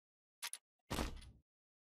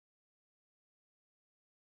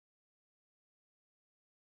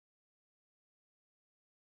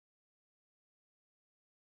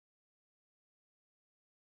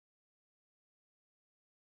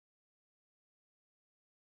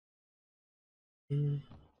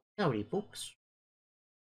Howdy, books.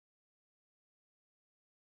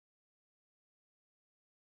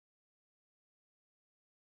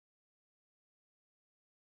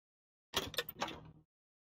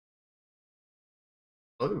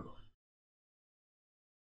 Oh.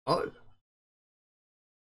 Oh.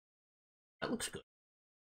 That looks good.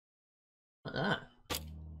 Like that.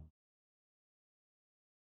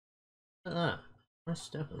 Like that. Nice,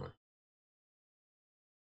 definitely.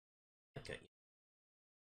 Okay.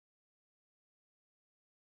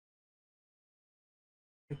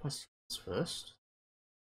 Check my skills first.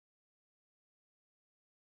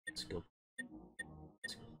 Let's go.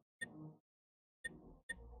 Let's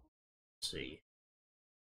see.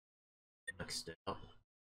 Next up.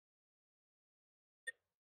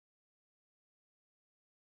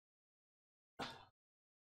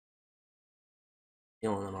 The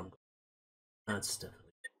only one I'm. That's definitely.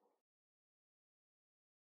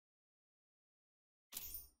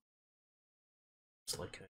 It's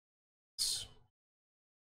like a. It's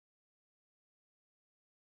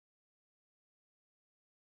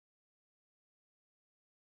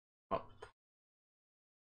up.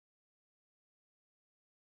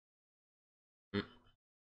 Mm.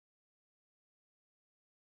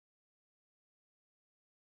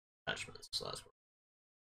 Attachments. So that's what.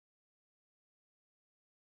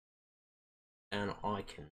 And I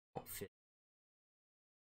cannot fit.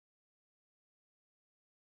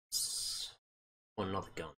 Another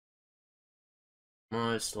gun.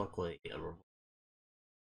 Most likely a revolver.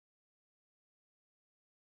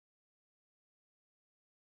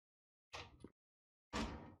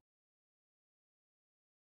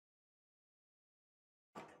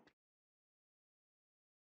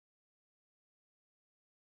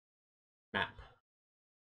 Map.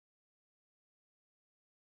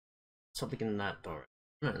 Something in that direction,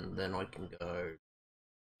 and then I can go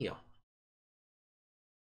here.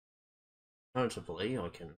 Notably, I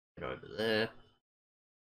can get over there,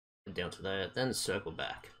 get down to there, then circle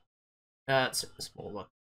back. That's more like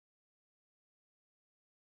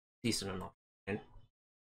decent enough. Okay,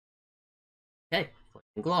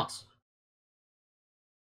 collecting glass.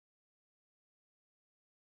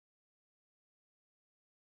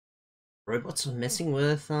 Robots are messing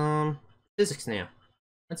with physics now.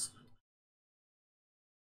 We're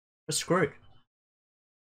screwed.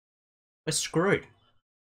 We're screwed.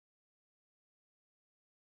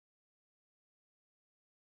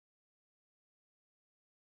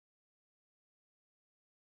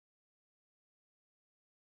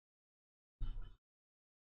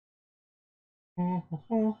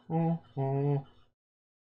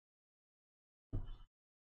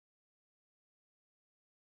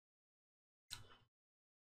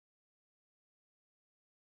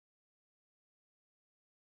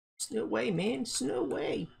 There's no way, man. There's no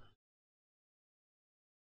way.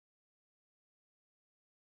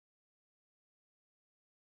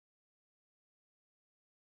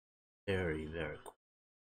 Very, very cool.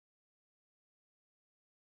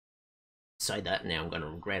 Say that now, I'm gonna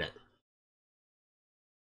regret it.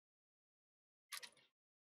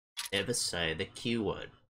 Never say the Q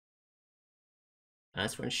word.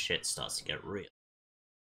 That's when shit starts to get real.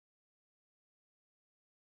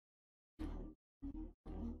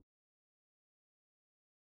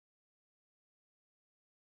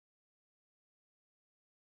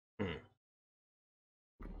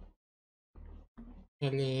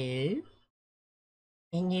 Hello?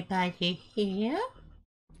 Anybody here?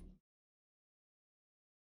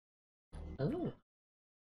 Oh.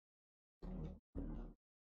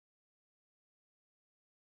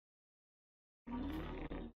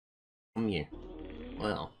 Commune.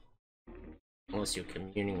 Well, unless you're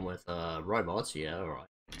communing with robots, yeah, alright.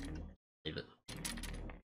 Leave it.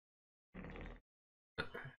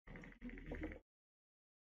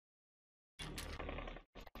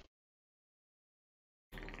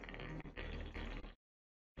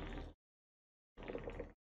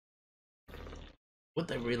 Would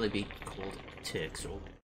they really be called ticks, or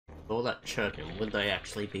all that chirping, would they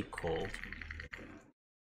actually be called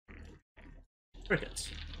crickets?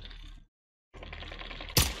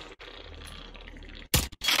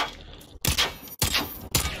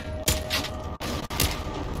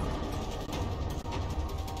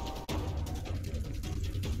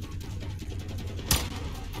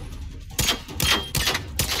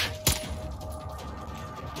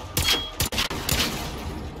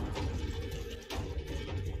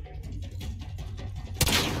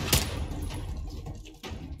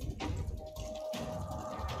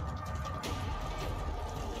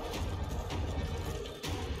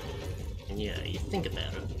 Yeah, you think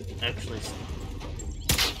about it. Actually,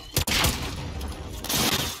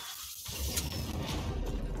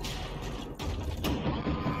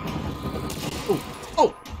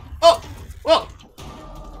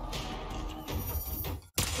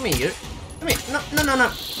 no,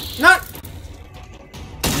 no. No!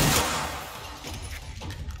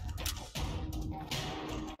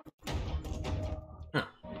 Huh.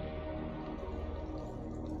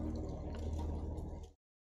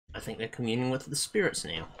 I think they're communing with the spirits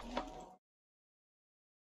now.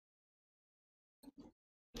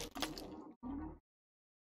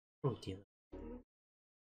 Oh dear.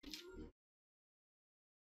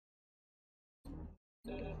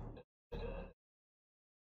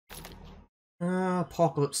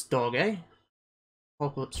 Apocalypse dog, eh?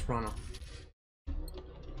 Apocalypse runner.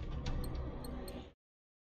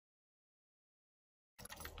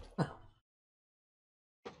 Oh.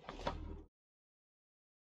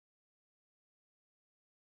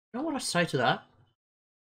 You know what I say to that?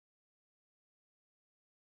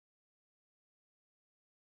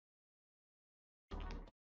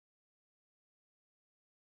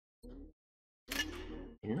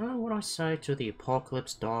 You know what I say to the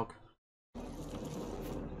apocalypse dog?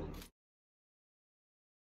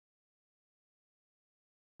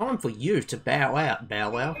 Time for you to bow out,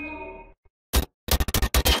 Bow Wow.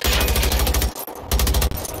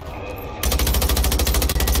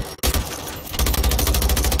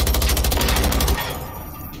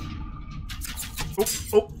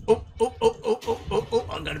 Oh,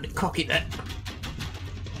 I'm gonna be cocky there.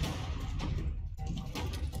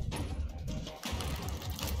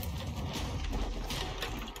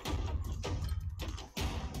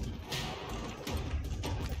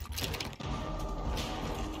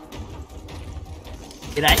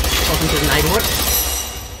 G'day, welcome to the neighborhood.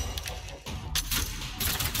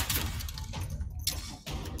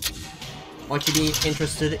 Might you be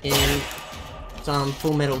interested in some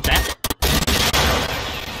Full Metal Jacket?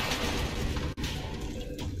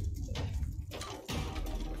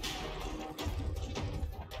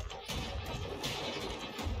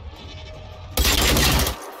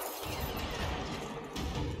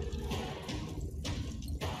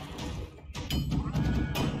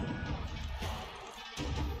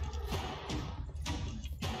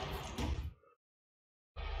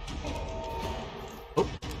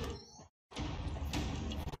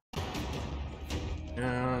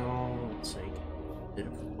 Let's see. Did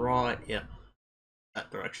it right, yeah.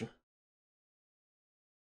 That direction.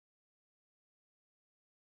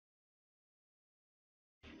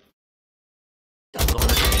 Doggone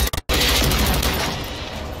it.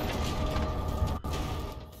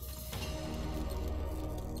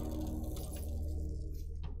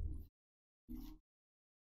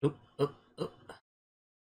 Oop, oop, oop.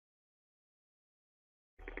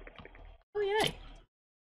 Oh, yay.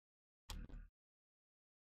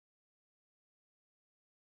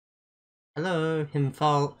 Hello,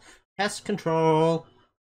 Himfall. Pest control.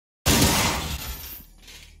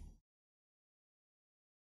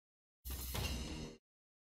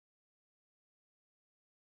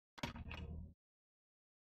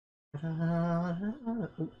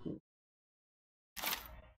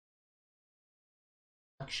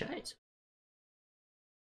 Like shades.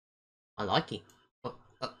 I like it. Oh,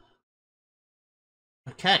 oh.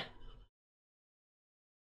 Okay.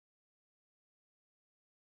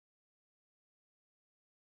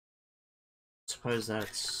 Suppose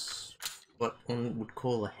that's what one would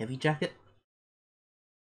call a heavy jacket.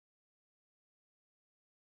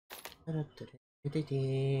 They're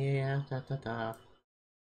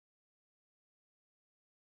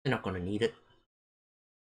not gonna need it.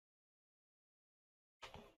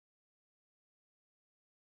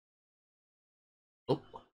 Oh.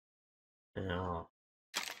 Now,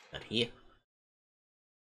 that here.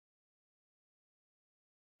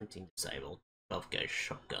 Hunting disabled. 12 gauge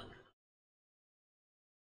shotgun.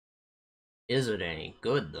 Is it any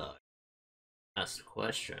good though? That's the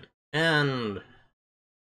question. And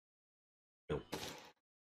nope.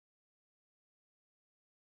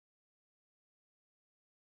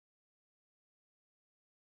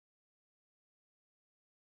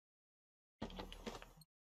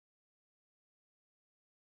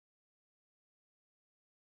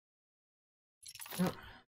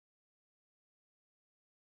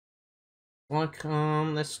 Like,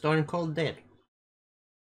 they're stone cold dead.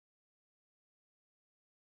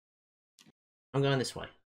 I'm going this way.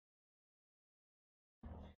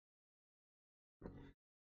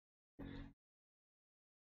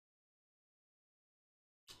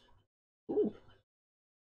 Ooh.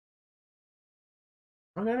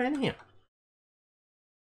 I'll go in here.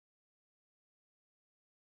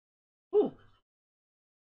 Ooh.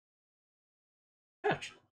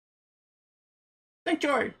 Church.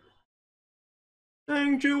 Sanctuary.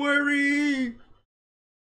 Sanctuary.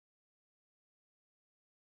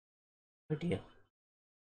 Oh dear.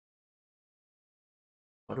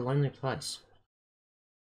 What a lonely place.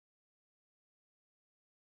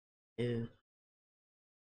 Ew.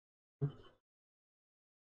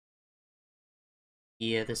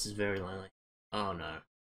 Yeah, this is very lonely. Oh no.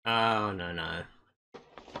 Oh no no.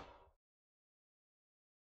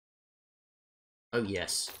 Oh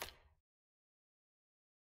yes.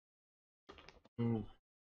 Mm.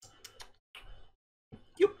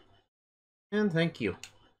 Yep. And thank you.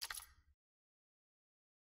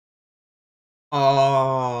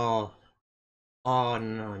 Oh. Oh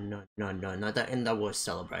no no no no no! That and that was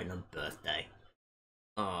celebrating a birthday.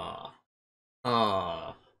 Oh.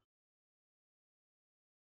 Oh.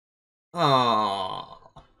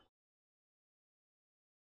 Oh.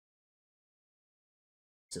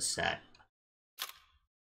 It's a sad.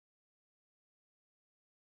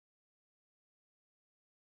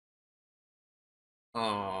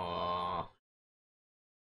 Oh.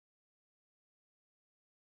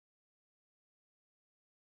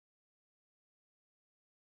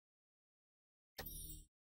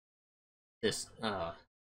 This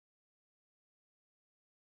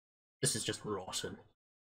this is just rotten.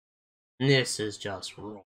 This is just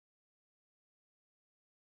rotten.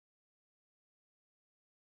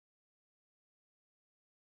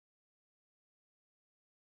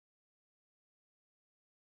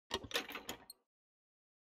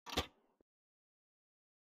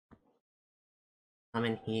 I'm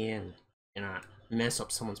in here and mess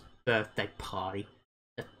up someone's birthday party.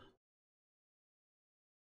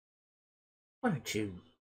 Why don't you?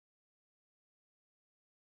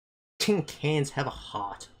 Tin cans have a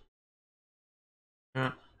heart.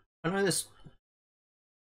 Uh, I know this.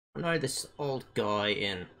 I know this old guy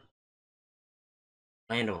in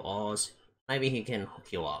Land of Oz. Maybe he can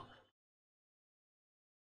hook you up.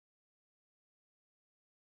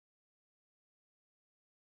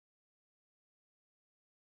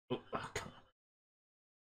 Oh, come on.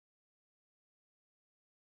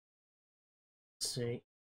 Let's see.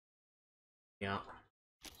 Yeah.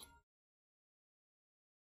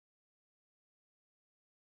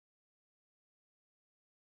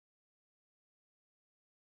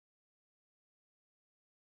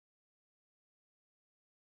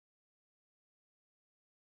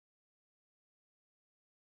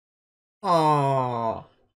 Oh.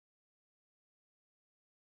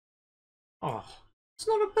 Oh. It's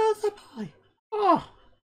not a birthday party. Oh.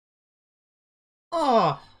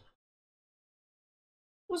 Oh.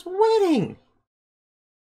 It was a wedding.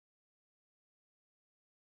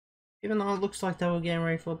 Even though it looks like they were getting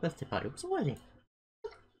ready for a birthday party, it was a wedding.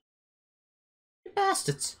 You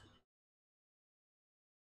bastards.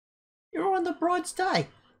 You're on the bride's day.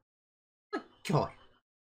 My God.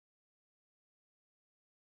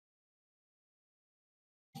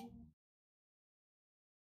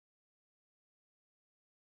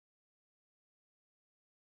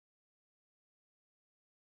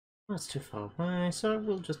 That's too far away, so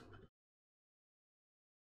we'll just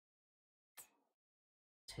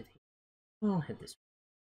head here. I'll head this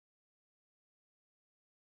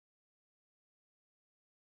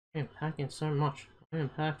way. I'm packing so much. I am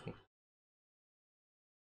packing.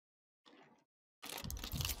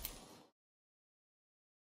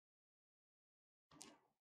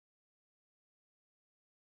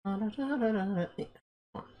 I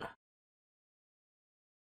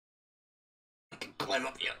can climb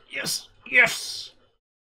up here. Yes. Yes.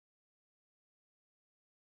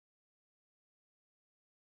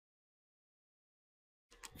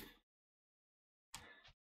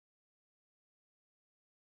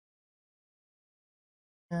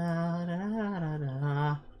 Da, da, da,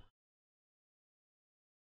 da.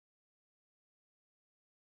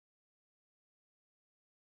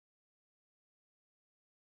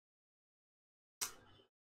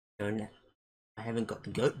 No, I haven't got the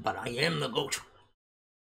goat, but I am the goat.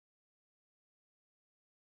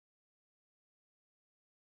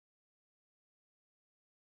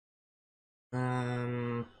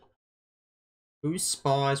 Who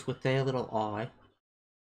spies with their little eye?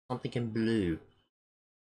 Something in blue.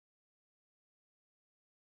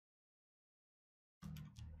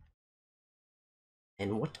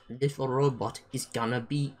 And what little robot is gonna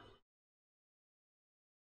be?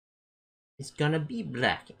 It's gonna be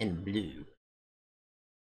black and blue.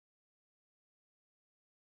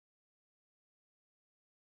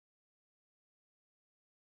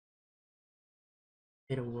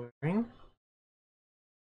 Bit of worrying.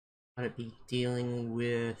 Might it be dealing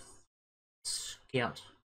with Scout?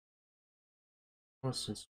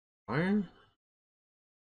 Constance Stone?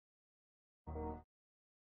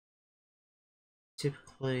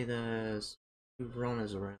 Typically there's two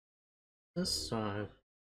runners around this, so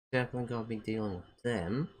definitely gotta be dealing with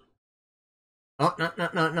them. Oh, no, no,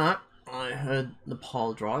 no, no. I heard the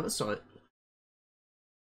pile driver, so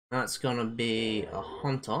That's gonna be a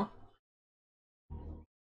hunter.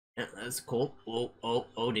 Yeah, that's cool.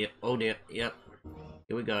 Oh dear, oh dear. Yep.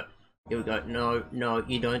 Here we go. Here we go. No, no,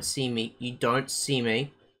 you don't see me. You don't see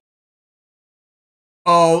me.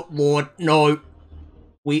 Oh Lord, no.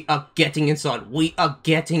 We are getting inside. We are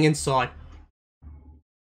getting inside.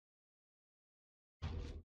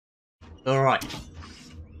 Alright.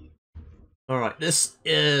 Alright, this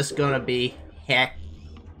is gonna be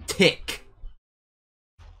hectic.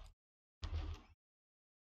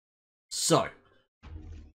 So,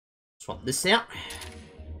 swap this out.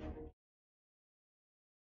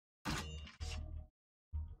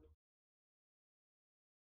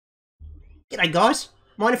 G'day guys.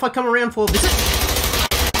 Mind if I come around for a visit?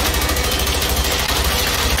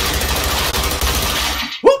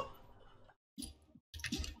 Whoop!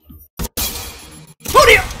 Oh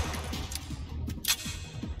dear!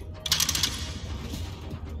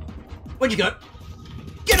 Where'd you go?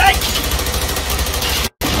 G'day!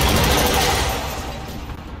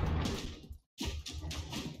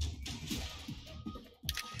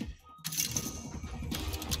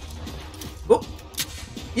 Whoop!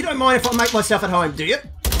 You don't mind if I make myself at home, do you?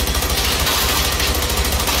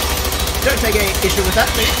 Don't take any issue with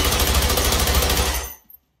that, do you?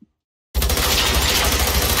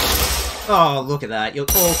 Oh, look at that. You're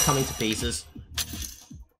all coming to pieces.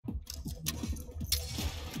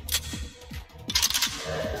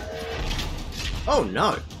 Oh,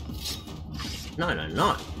 no. No, no,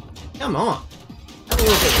 no. Come on. Have a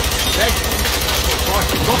little bit of respect.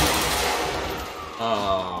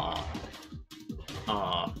 Oh.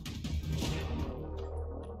 Oh.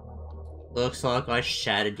 Looks like I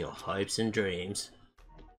shattered your hopes and dreams.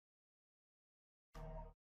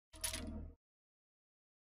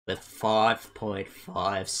 With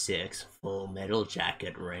 5.56 full metal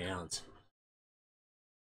jacket rounds.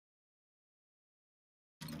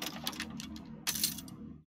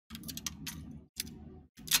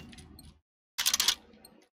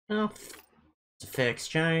 Well, it's a fair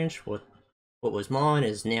exchange. What was mine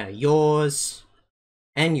is now yours,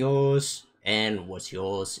 and what's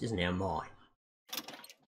yours is now mine.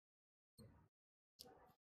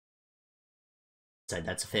 So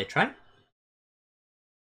that's a fair trade.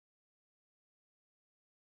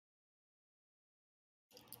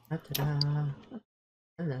 Ta-da.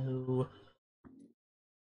 Hello.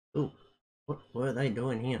 Ooh, what are they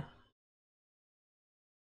doing here?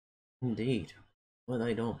 Indeed, what are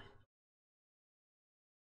they doing?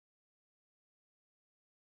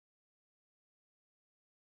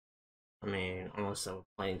 I mean, unless they were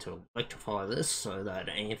planning to electrify this so that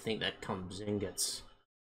anything that comes in gets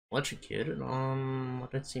electrocuted, I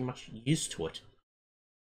don't see much use to it.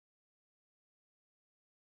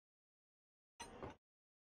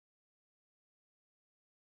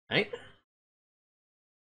 Hey?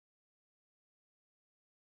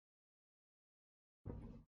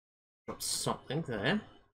 Drop something there.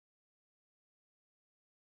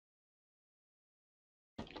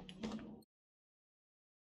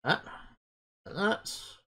 That. That.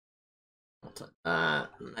 I'll take that.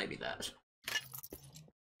 Maybe that.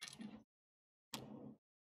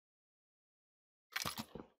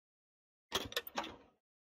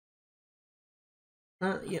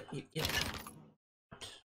 Yep.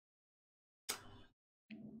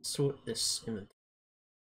 Sort this in.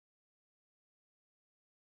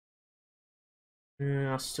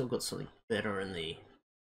 I still got something better in the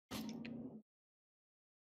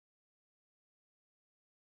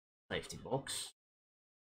safety box.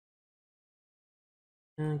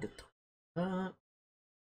 Get that.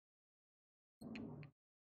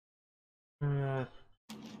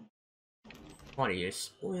 Find a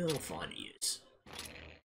use. We'll find a use.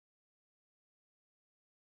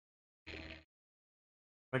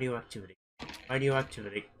 Radioactivity.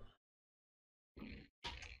 Radioactivity.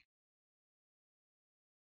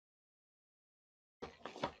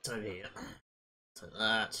 It's over here. So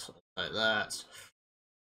that. Like that.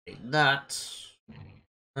 Like that.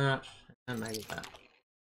 That. And maybe that.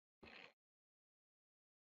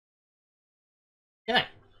 Okay.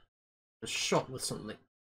 A shot with something.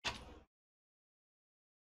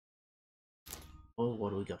 Oh,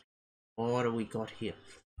 what do we got? What do we got here?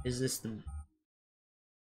 Is this the...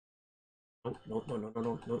 Oh, no, no, no, no,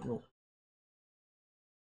 no, no, no.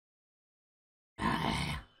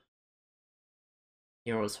 Ah.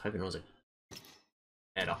 Here I was hoping it was a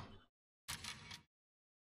better.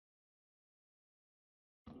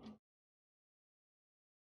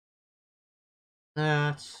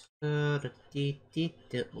 That's oh.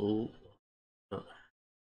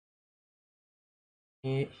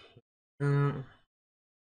 Yeah.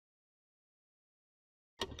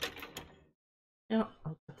 Yeah,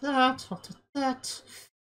 I'll put that, I'll do that.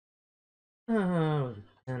 Oh,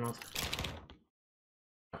 and I'll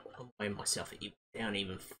weigh myself down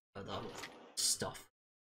even further with stuff.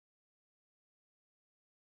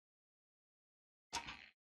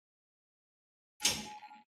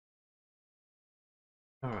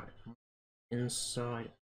 Alright,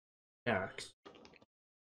 inside barracks.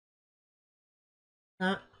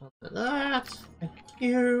 That, thank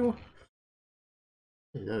you.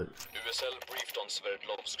 Hello. USL briefed on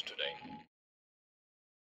Sverdlovsk today.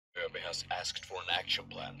 Kirby has asked for an action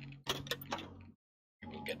plan. He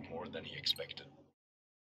will get more than he expected.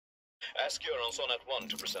 Ask Göransson at 1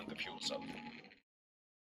 to present the fuel cell.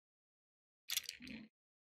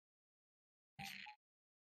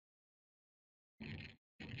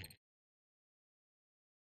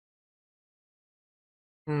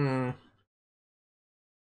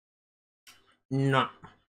 No.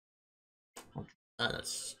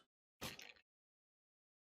 That's...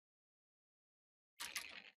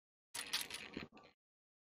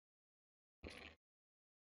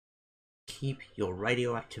 Keep your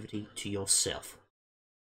radioactivity to yourself.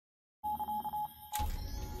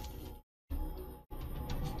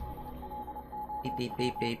 Beep, beep,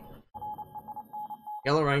 beep, beep.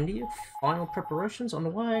 Yellow Reindeer, final preparations on the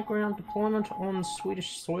way. Ground deployment on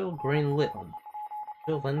Swedish soil, green lit.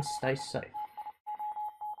 Until then, stay safe.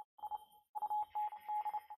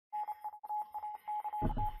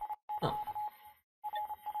 Oh.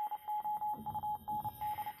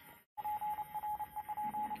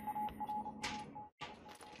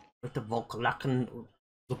 With the Volkalaken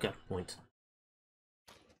lookout point.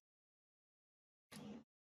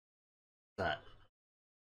 That.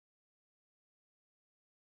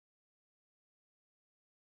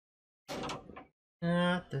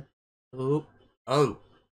 Oh. Oh.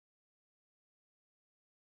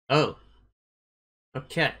 Oh.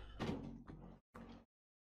 Okay.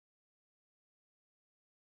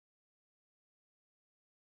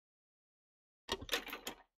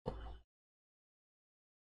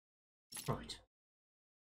 Right.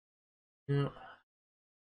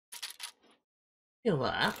 Feel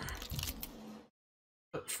that.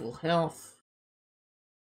 Got full health.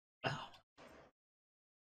 Oh.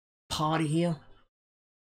 Party here.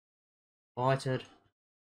 Invited.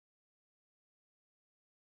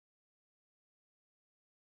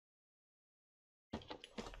 I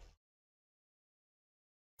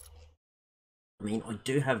mean, I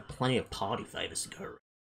do have plenty of party favors to go around.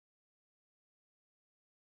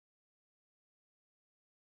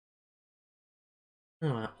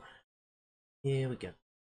 Alright. Here we go.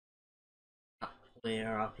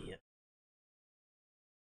 We're up here.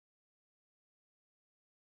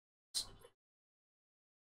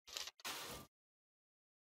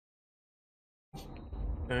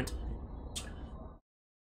 Don't.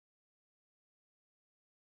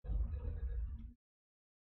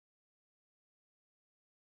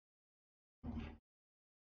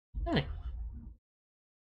 Hey.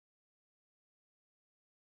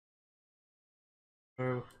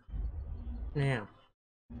 Oh. Now.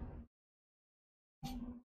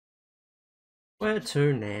 Where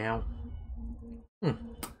to now? Go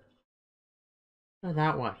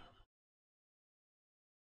that way.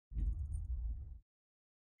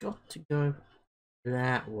 Got to go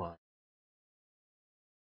that way.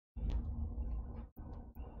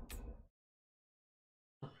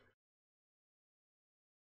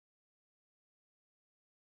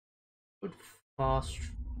 Good fast.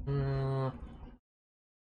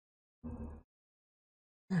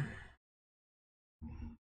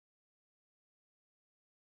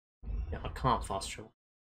 Yeah, I can't fast travel.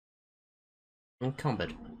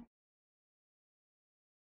 Encumbered.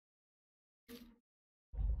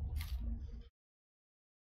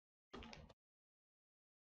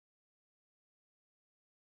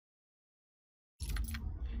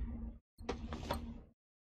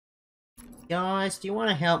 Guys, do you want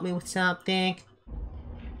to help me with something?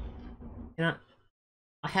 You know,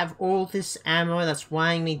 I have all this ammo that's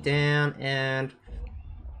weighing me down, and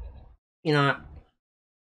you know,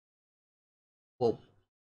 well,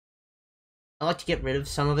 I like to get rid of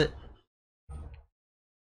some of it.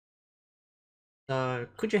 So,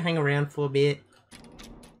 could you hang around for a bit?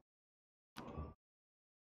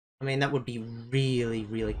 I mean, that would be really,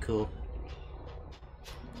 really cool.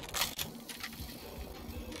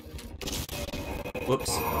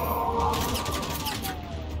 Whoops.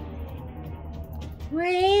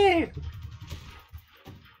 Where?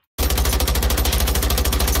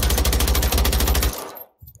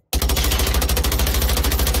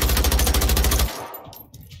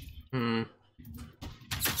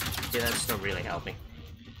 Yeah, that's not really helping.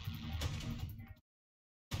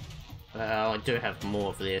 Well, I do have more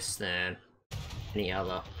of this than any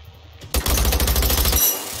other.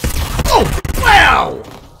 Oh, wow!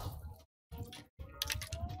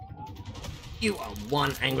 You are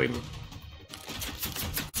one angry...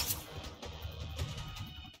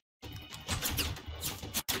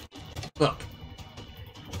 Look.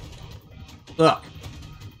 Look.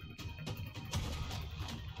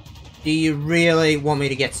 Do you really want me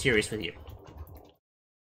to get serious with you?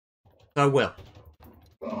 I will.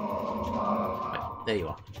 Right, there you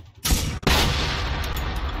are.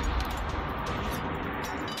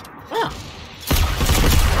 Ah.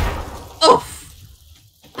 Oof!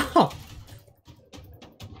 Ow!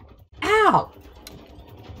 Ow!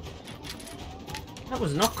 That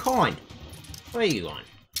was not kind. Where are you going?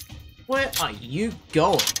 Where are you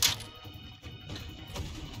going?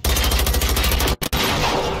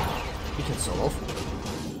 You can solve.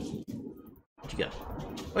 Where'd you go?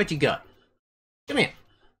 Where'd you go? Come here.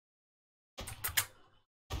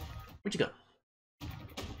 Where'd you go?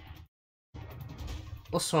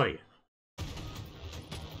 What saw you?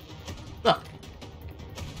 Look.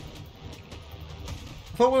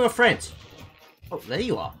 I thought we were friends. Oh, there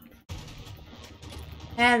you are.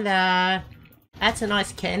 Hello. That's a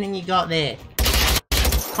nice cannon you got there.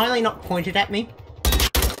 Kindly not pointed at me.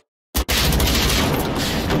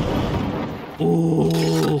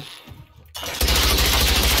 Ooh.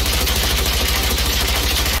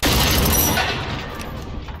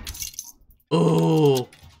 Oh,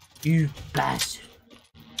 you bastard.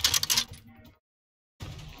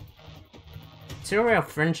 Consider our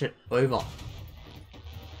friendship over.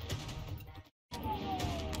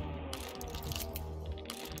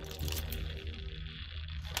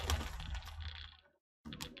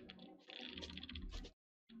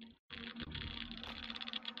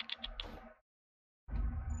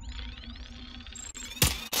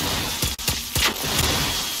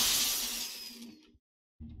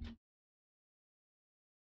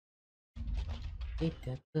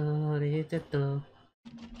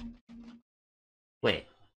 Wait.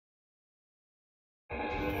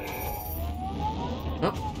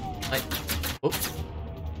 Oh, wait. Oh.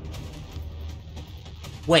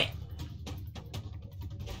 Wait.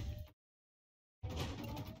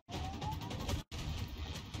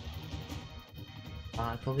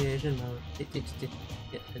 Collision mode.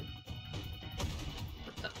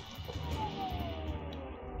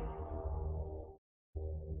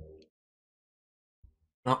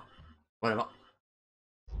 Oh, whatever.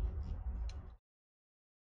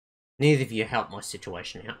 Neither of you helped my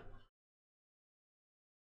situation out.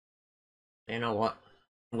 You know what?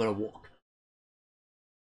 I'm gonna walk.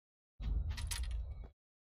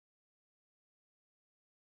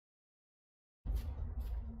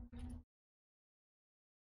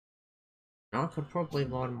 I could probably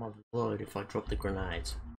lighten my load if I drop the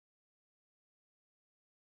grenades.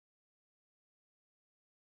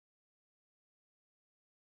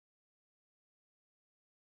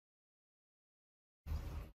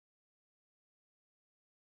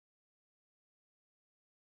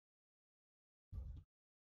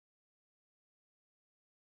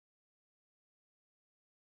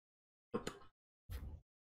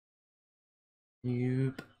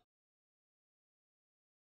 Nope.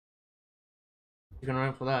 You're gonna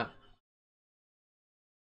run for that.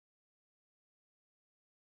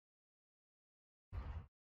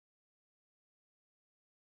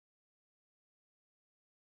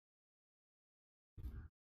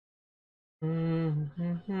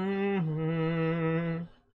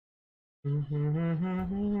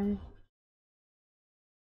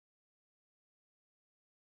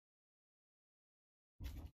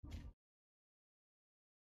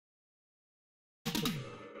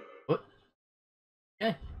 What?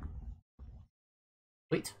 Yeah.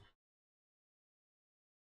 Wait.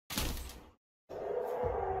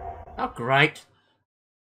 Oh, great.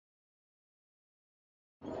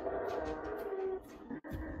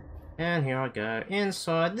 And here I go,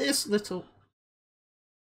 inside this little...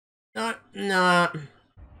 No, no.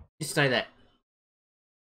 You stay there.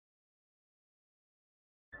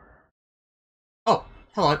 Oh,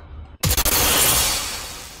 hello.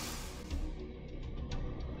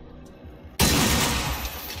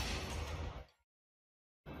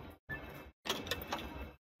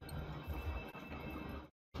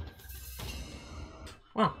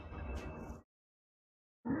 Wow.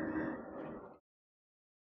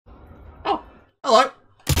 Oh, hello.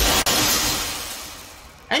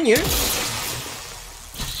 And you.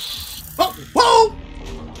 Oh, whoa!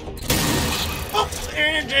 Oh, they're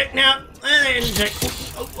in inject now. They're in inject.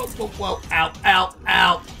 Oh, whoa, whoa, whoa. Ow, ow,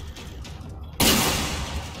 ow.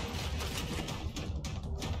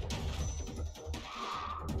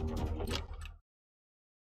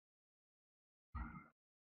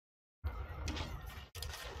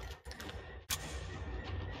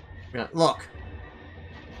 Yeah, look.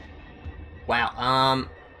 Wow,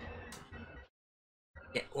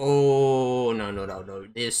 yeah, oh, no.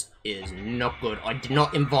 This is not good. I did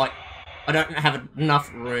not invite... I don't have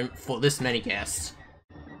enough room for this many guests.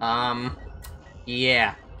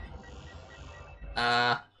 Yeah.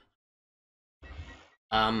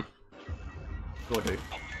 Sure, dude.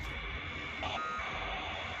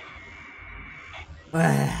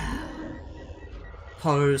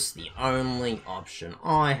 Suppose the only option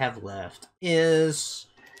I have left is...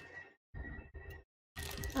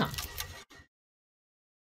 Oh.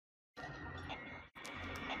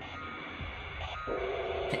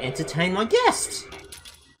 To entertain my guests!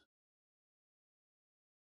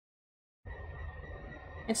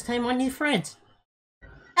 Entertain my new friends.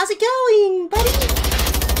 How's it going, buddy?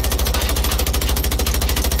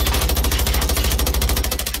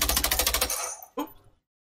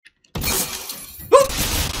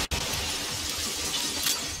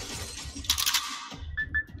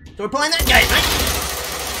 So we're playing that game, mate.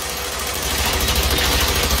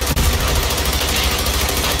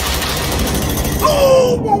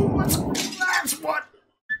 Oh, whoa, that's what.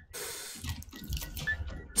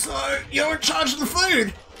 So you're in charge of the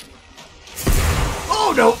food.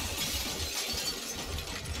 Oh no.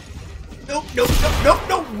 No.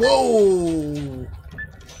 Whoa.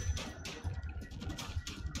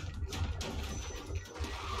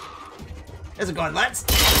 There's a guy, lads.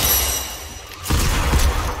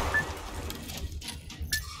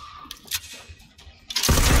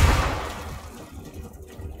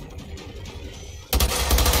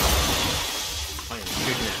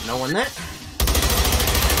 No one there.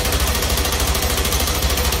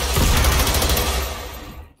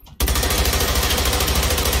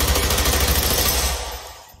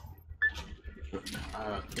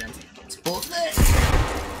 Damn. Sport there.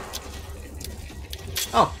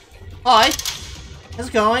 Oh, hi. How's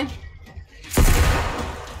it going?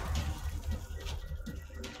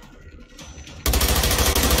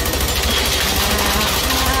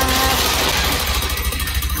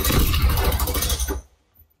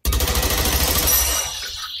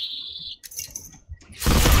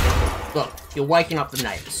 Look, you're waking up the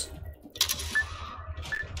neighbors.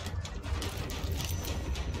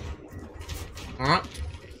 Alright.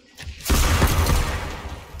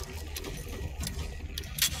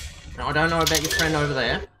 Now, I don't know about your friend over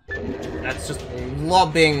there. That's just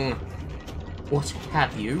lobbing what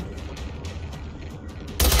have you.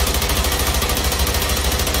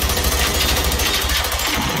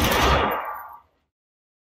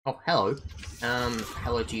 Oh, hello.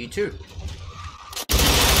 Hello to you too.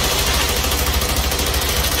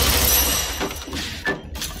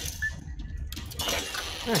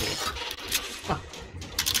 There it is. Oh.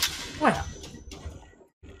 Well.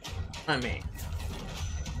 I mean.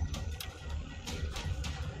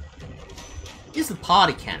 Here's the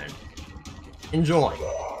party cannon. Enjoy.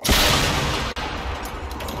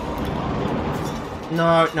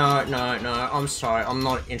 No. I'm sorry. I'm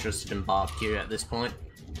not interested in barbecue at this point.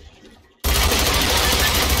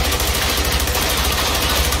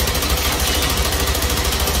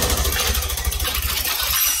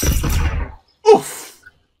 Oof!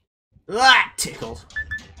 That tickled.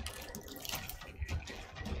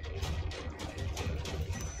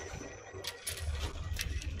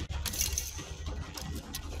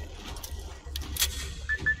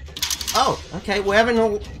 Oh, okay, we're having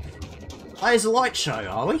a laser light show,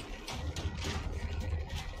 are we?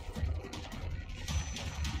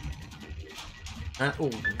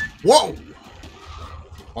 Ooh. Whoa!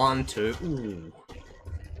 1, 2, ooh.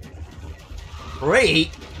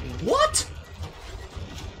 3? What?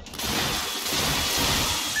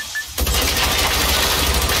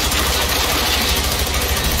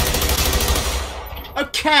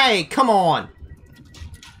 Okay, come on.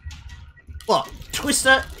 Look,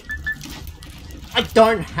 Twister. I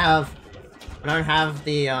don't have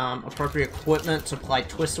the appropriate equipment to play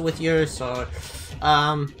Twister with you, so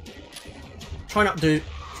try not to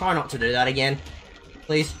do that again,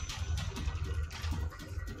 please.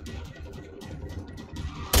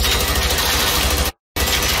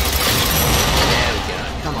 There we go.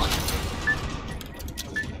 Come on.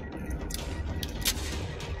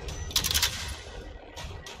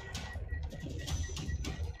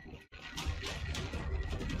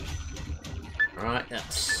 Alright,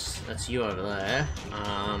 that's you over there.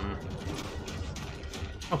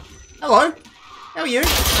 Oh, hello! How are you?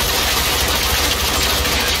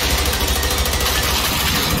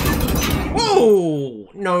 Whoa!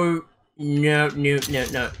 No.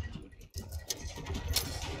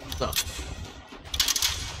 Look.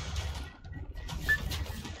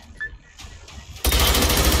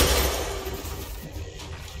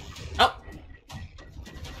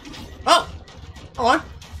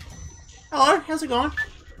 How's it going?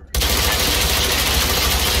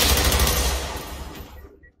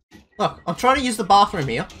 Look, I'm trying to use the bathroom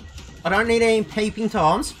here. I don't need any peeping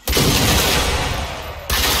toms.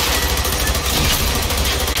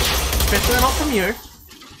 Especially not from you.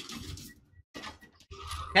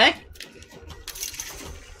 Okay?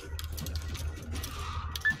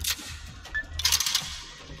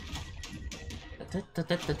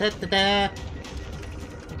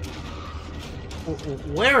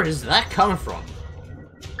 Where is that coming from?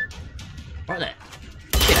 Right there.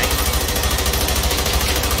 G'day.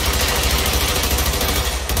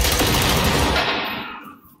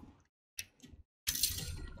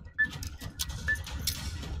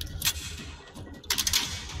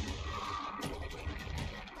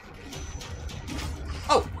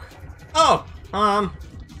 Oh!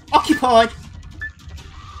 Occupied!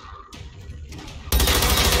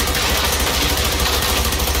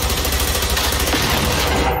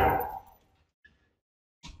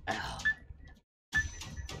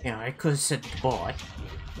 Yeah, I could have said goodbye.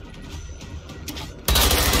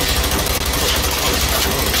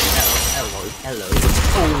 Hello.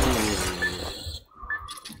 Oh.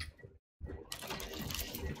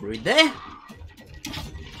 Rude there.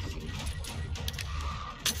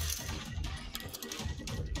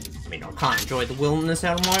 I mean, I can't enjoy the wilderness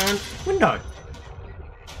out of my own window.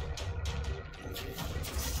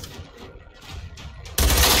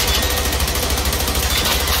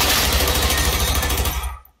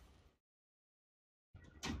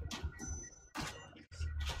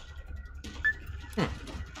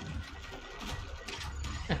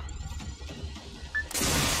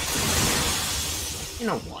 You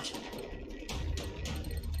know what?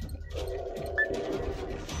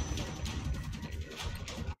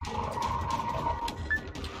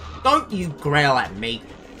 Don't you growl at me.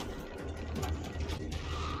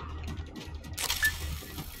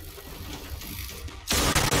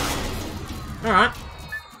 Alright.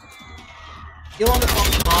 You want to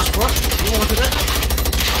ask for it? You wanted it?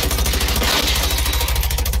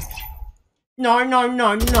 No.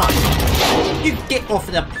 You get off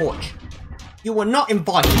of that porch. You were not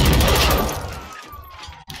invited.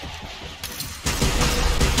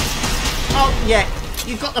 Oh, yeah.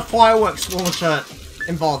 You've got the fireworks launcher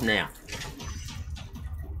involved now.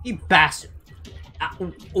 You bastard.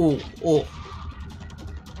 Oh.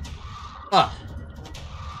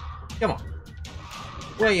 Come on.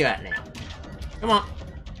 Where are you at now? Come on.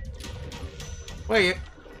 Where are you?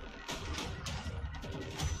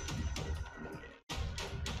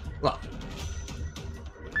 Look.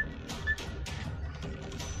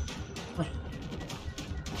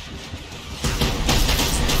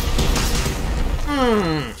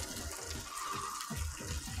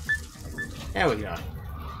 There we go.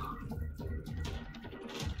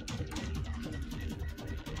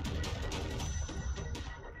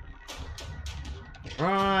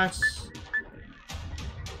 Right.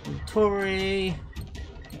 Inventory.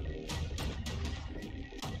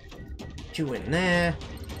 Put you in there.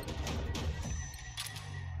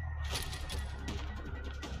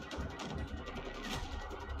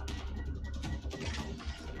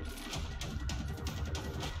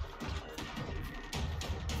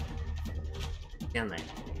 Down there.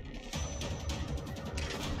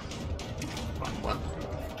 What?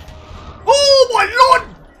 Oh my lord!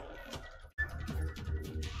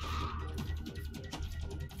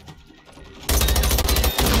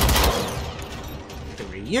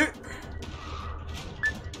 You.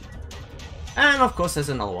 And of course there's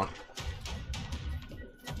another one.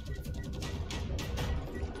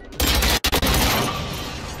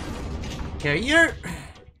 Okay, you.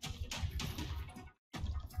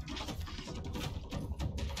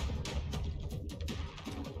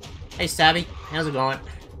 Hey Stabby, how's it going?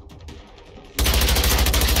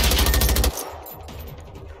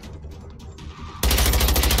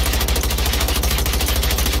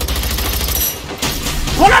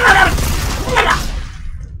 Oh no!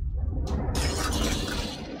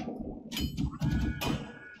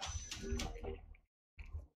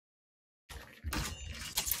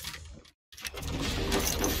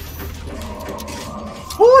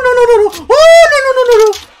 Oh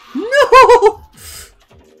no! No!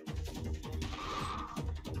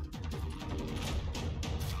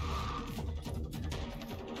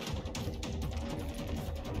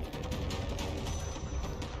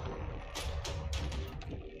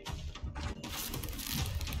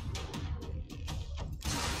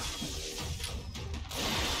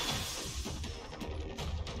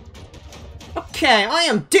 Okay, I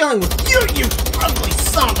am dealing with you, you ugly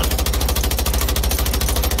son of a...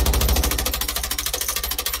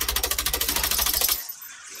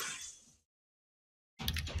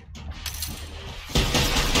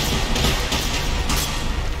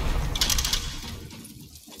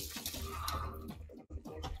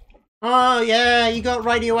 Oh yeah, you got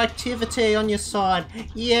radioactivity on your side.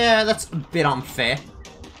 Yeah, that's a bit unfair.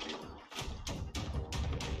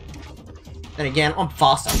 Then again, I'm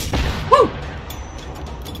faster. Woo!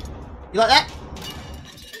 You like that?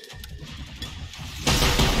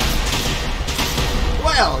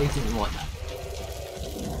 Well, he didn't like that.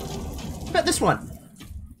 What about this one?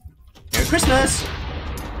 Merry Christmas!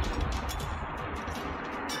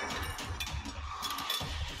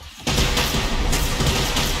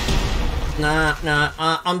 Nah,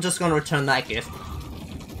 I'm just gonna return that gift.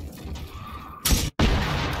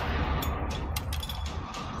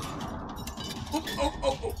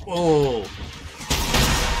 Oh.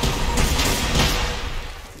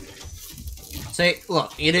 See,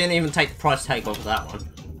 look, you didn't even take the price tag off of that one.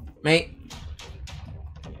 Me?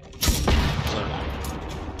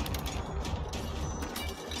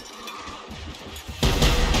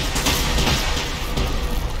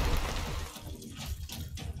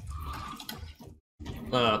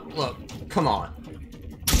 Look, come on.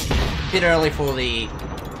 Bit early for the...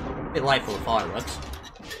 Bit late for the fireworks.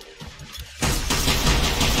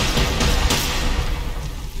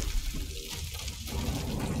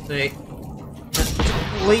 See?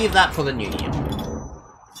 Leave that for the new year.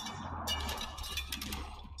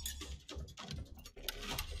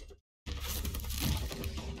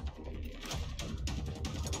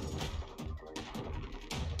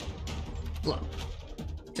 Look.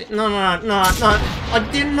 See, no. I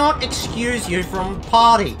did not excuse you from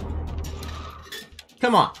party.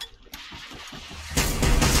 Come on.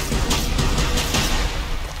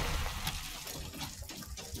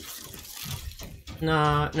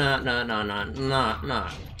 No.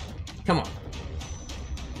 Come on.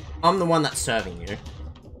 I'm the one that's serving you. You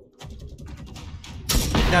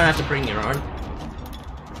don't have to bring your own.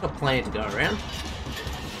 Got plenty to go around.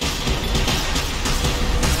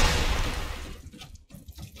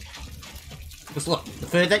 Because look, the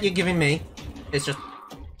food that you're giving me is just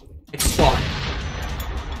expired.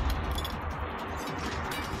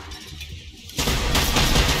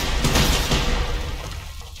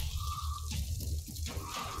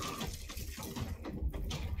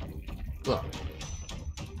 Look.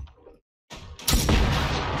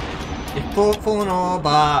 It's thoughtful and all,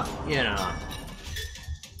 but, you know.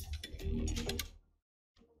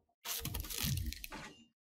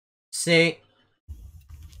 See?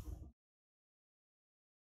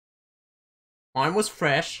 Mine was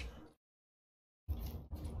fresh.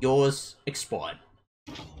 Yours expired.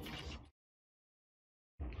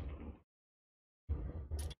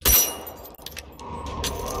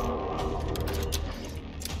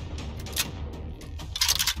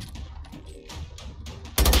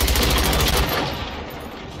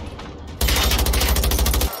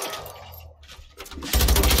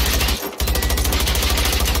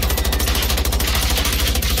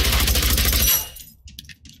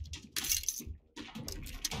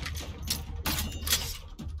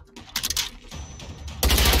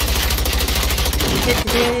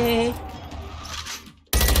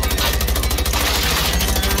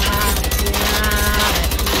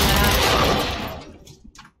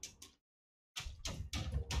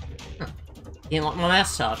 You didn't like my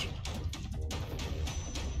massage.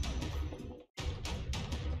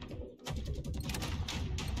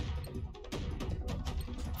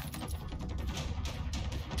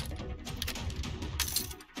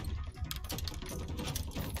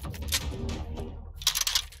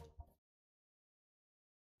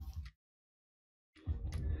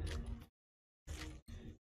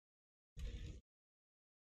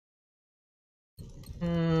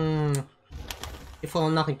 You're full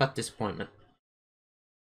of nothing but disappointment.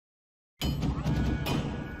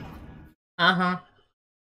 Uh-huh.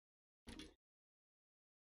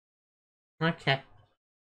 Okay.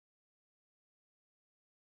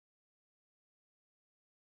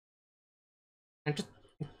 And just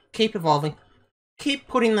keep evolving. Keep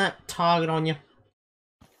putting that target on you.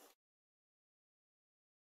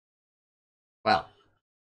 Well,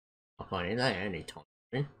 I'll find it there anytime.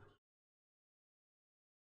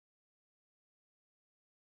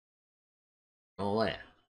 All there.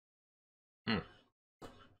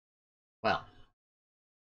 Well.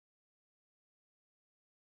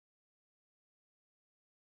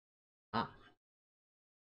 Ah.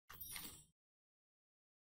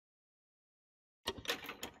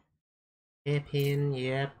 Hairpin,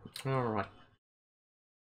 yep. Alright.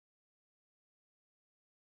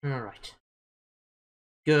 Alright.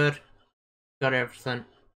 Good. Got everything.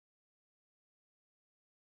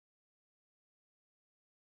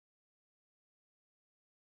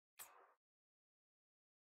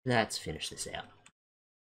 Let's finish this out.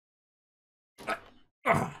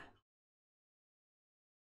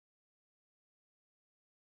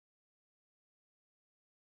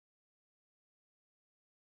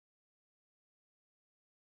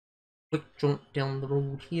 quick jaunt down the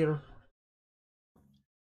road here.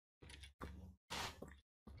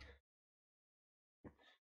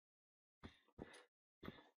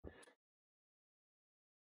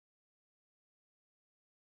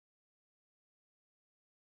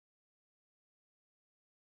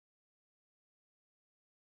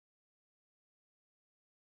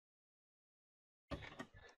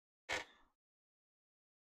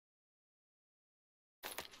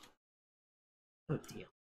 Oh dear.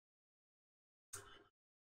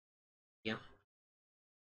 Yeah.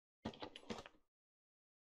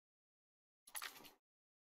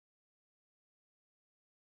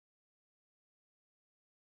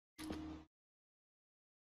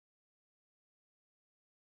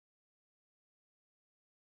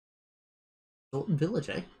 Dalton Village,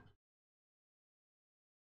 eh?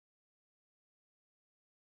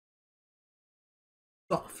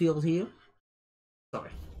 Soccer field here.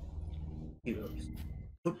 Sorry. Heroes.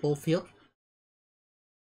 Football field.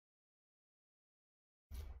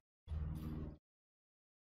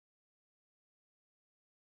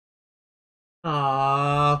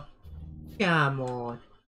 Ah, come on.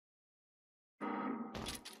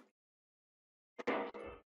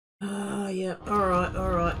 Ah, yeah. Alright,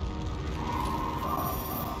 alright.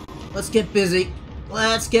 Let's get busy.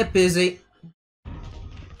 Let's get busy.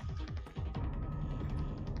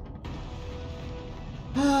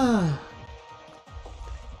 Ah.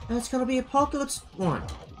 That's gonna be Apocalypse 1.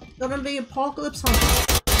 Gonna be Apocalypse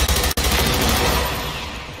Hunter.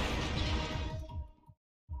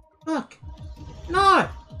 Look. No!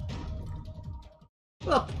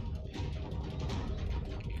 Look.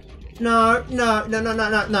 No, no, no, no, no,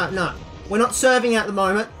 no, no, no. We're not serving at the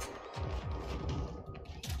moment.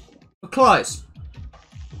 We're closed.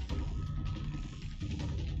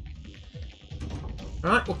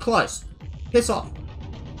 Alright, we're closed. Piss off.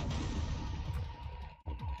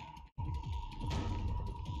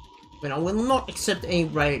 I mean, I will not accept any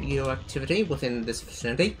radioactivity within this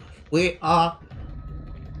vicinity. We are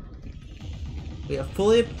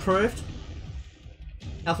fully approved.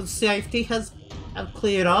 Health and safety have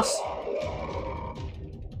cleared us.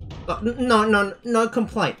 But no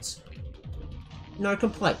complaints. No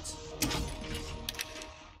complaints.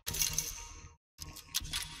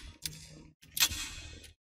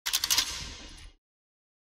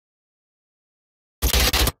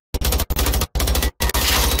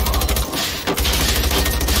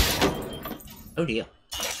 Oh dear.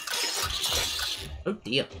 Oh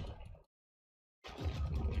dear.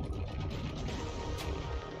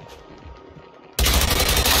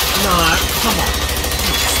 No, come on.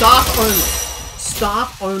 Staff only.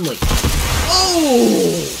 Staff only.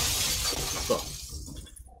 Oh! Look.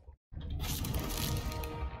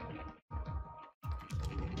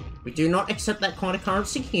 We do not accept that kind of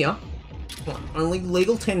currency here. Only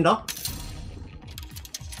legal tender.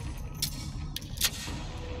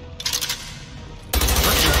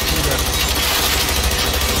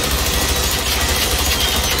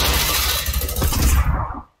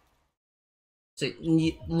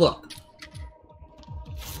 See, look.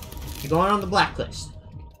 You're going on the blacklist.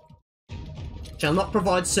 Shall not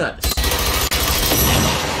provide service.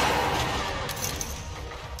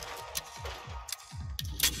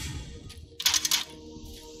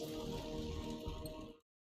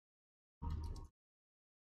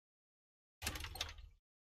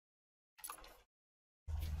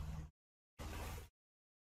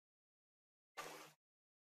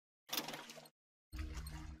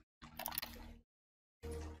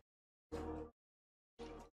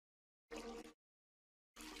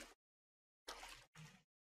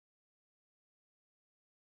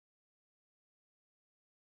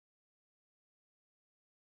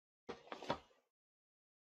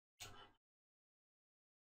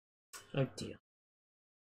 Oh dear.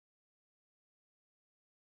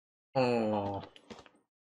 Oh.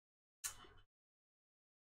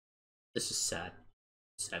 This is sad.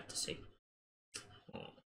 Sad to see. Oh.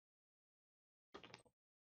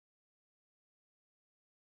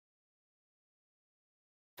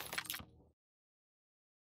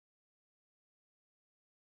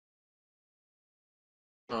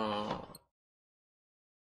 Oh.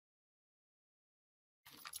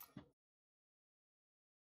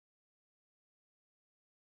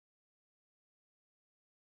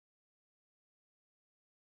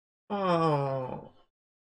 Oh.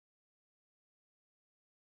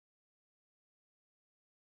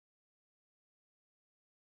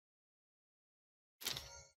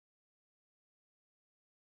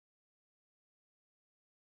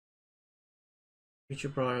 Future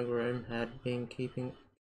Brian Graham had been keeping.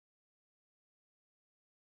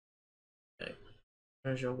 Okay.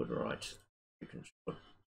 Treasure would write. You can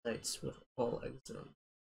dates with all eggs in them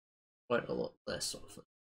quite a lot less often.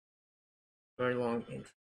 Very long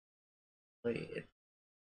intro. It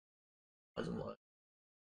doesn't load,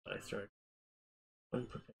 but I throw it when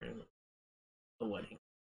preparing the wedding.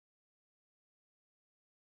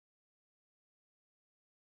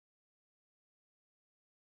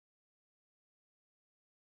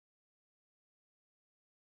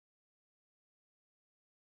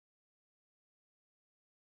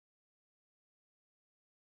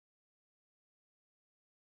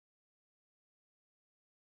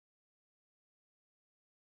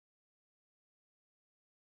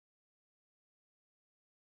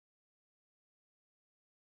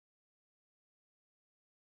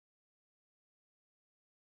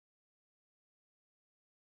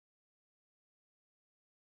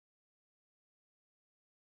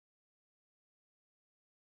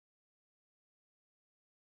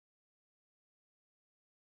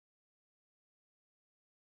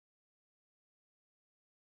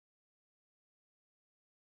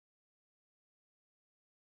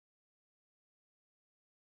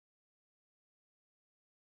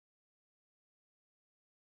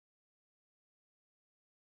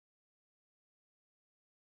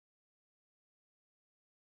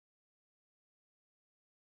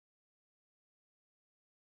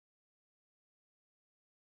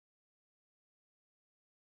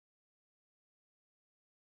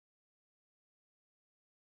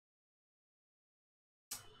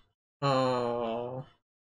 Oh,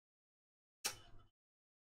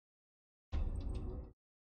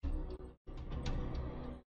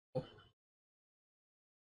 you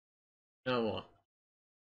know what?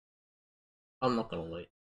 I'm not gonna wait.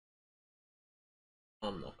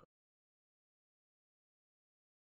 I'm not.